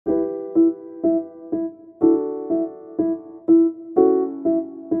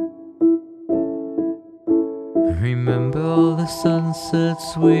the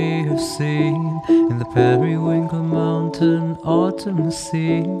sunsets we have seen in the periwinkle mountain autumn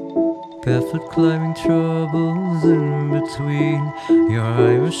scene. Barefoot climbing troubles in between, your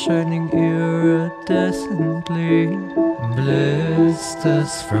eye was shining iridescently.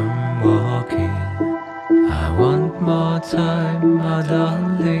 Blisters from walking, I want more time, my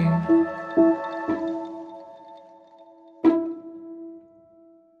darling.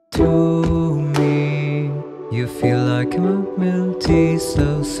 To me, you feel like chamomile tea,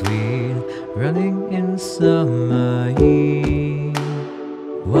 so sweet, running in summer heat.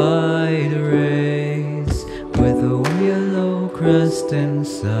 Wide rays with a warm yellow crest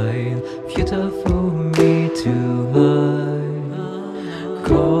inside, futile for me to hide.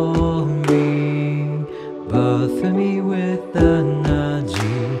 Call me, bother me with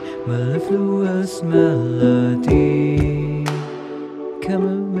energy, mellifluous melody.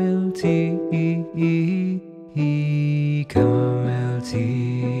 Chamomile tea, chamomile tea.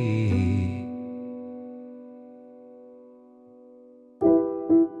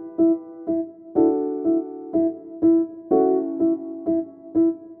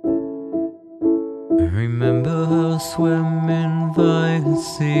 Remember how I swam in violet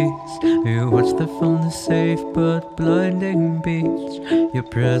seas. You watched them from the safe but blinding beach. Your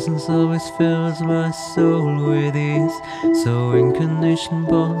presence always fills my soul with ease, so incarnation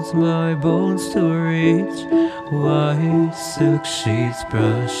bonds my bones to reach. White silk sheets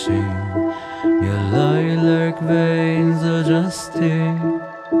brushing, your lilac veins adjusting.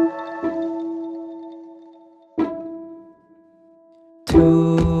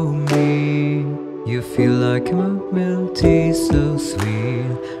 To me, you feel like chamomile tea, so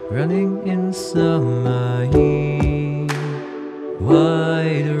sweet, running in summer heat.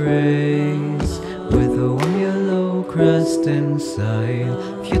 Wide rays with a warm yellow crest inside,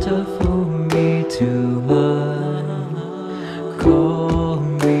 futile for me to hide. Call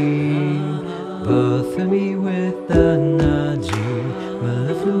me, bother me with energy,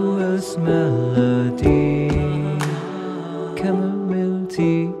 mellifluous melody. Chamomile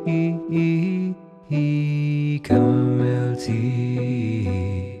tea, chamomile tea.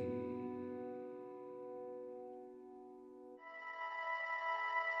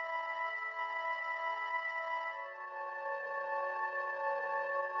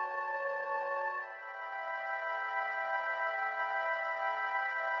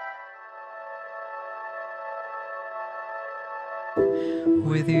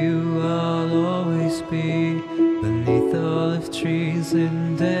 With you I'll always be, beneath olive trees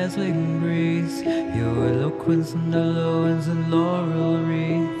in dazzling breeze. Your eloquence and eloquence and laurel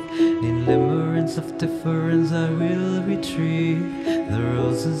wreath, in limerence of difference I will retrieve the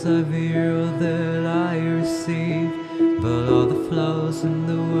roses I veer that I receive. But all the flowers in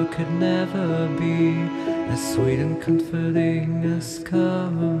the world could never be as sweet and comforting as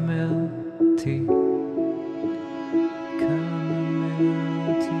chamomile tea.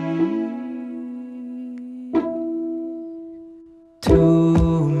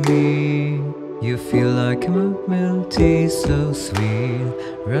 To me, you feel like chamomile tea, so sweet,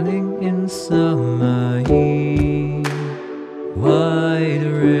 running in summer heat. Wide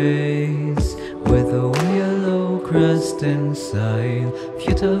rays with a warm yellow crest inside,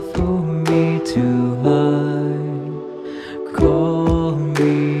 futile for me to hide. Call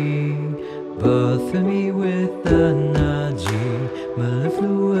me, bother me with energy,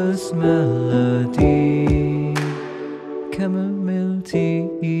 mellifluous melody. Chamomile tea,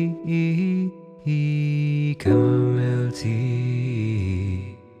 chamomile